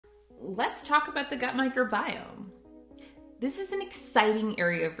let's talk about the gut microbiome. This is an exciting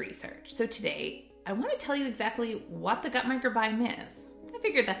area of research. So today, I want to tell you exactly what the gut microbiome is. I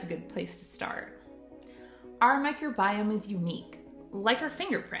figured that's a good place to start. Our microbiome is unique, like our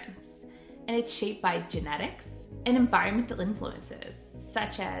fingerprints, and it's shaped by genetics and environmental influences,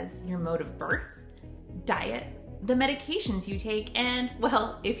 such as your mode of birth, diet, the medications you take, and,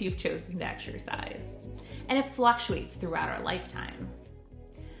 well, if you've chosen to exercise. And it fluctuates throughout our lifetime.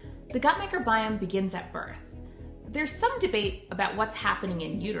 The gut microbiome begins at birth. There's some debate about what's happening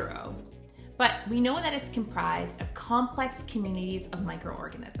in utero, but we know that it's comprised of complex communities of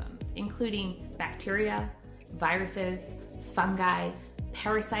microorganisms, including bacteria, viruses, fungi,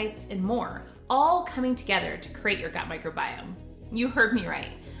 parasites, and more, all coming together to create your gut microbiome. You heard me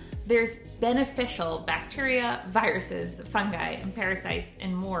right. There's beneficial bacteria, viruses, fungi, and parasites,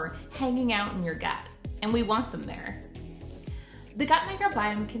 and more hanging out in your gut, and we want them there. The gut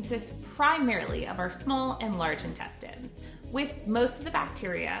microbiome consists primarily of our small and large intestines, with most of the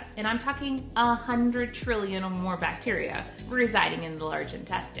bacteria, and I'm talking 100 trillion or more bacteria, residing in the large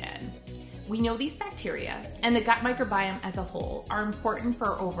intestine. We know these bacteria and the gut microbiome as a whole are important for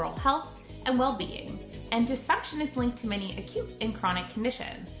our overall health and well-being, and dysfunction is linked to many acute and chronic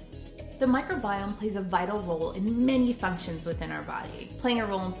conditions. The microbiome plays a vital role in many functions within our body, playing a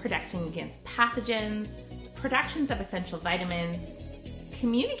role in protecting against pathogens, productions of essential vitamins,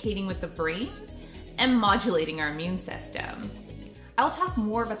 communicating with the brain, and modulating our immune system. I'll talk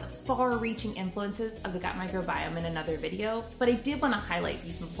more about the far-reaching influences of the gut microbiome in another video, but I did want to highlight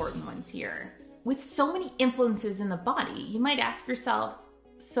these important ones here. With so many influences in the body, you might ask yourself,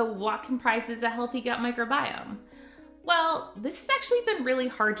 so what comprises a healthy gut microbiome? Well, this has actually been really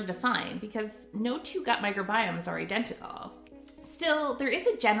hard to define because no two gut microbiomes are identical. Still, there is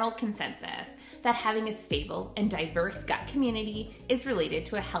a general consensus that having a stable and diverse gut community is related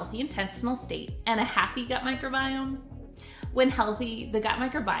to a healthy intestinal state and a happy gut microbiome. When healthy, the gut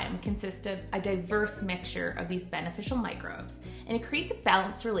microbiome consists of a diverse mixture of these beneficial microbes, and it creates a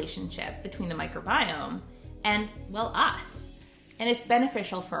balanced relationship between the microbiome and, well, us. And it's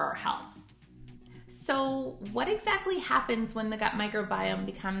beneficial for our health. So, what exactly happens when the gut microbiome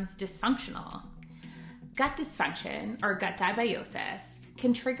becomes dysfunctional? Gut dysfunction, or gut diabiosis,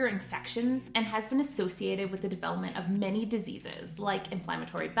 can trigger infections and has been associated with the development of many diseases like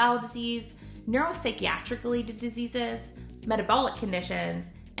inflammatory bowel disease, neuropsychiatric related diseases, metabolic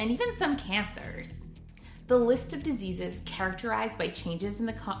conditions, and even some cancers. The list of diseases characterized by changes in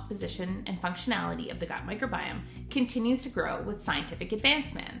the composition and functionality of the gut microbiome continues to grow with scientific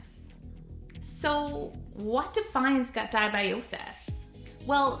advancements. So, what defines gut diabiosis?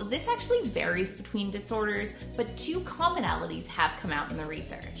 Well, this actually varies between disorders, but two commonalities have come out in the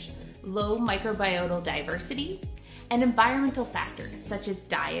research: low microbiota diversity and environmental factors such as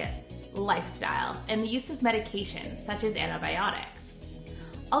diet, lifestyle, and the use of medications such as antibiotics.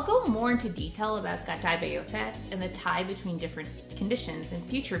 I'll go more into detail about gut diabiosis and the tie between different conditions in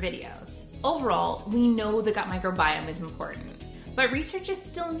future videos. Overall, we know the gut microbiome is important, but research is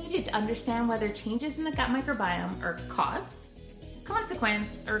still needed to understand whether changes in the gut microbiome are cause,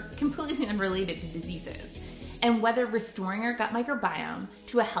 consequence, or completely unrelated to diseases, and whether restoring our gut microbiome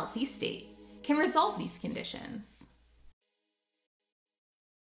to a healthy state can resolve these conditions.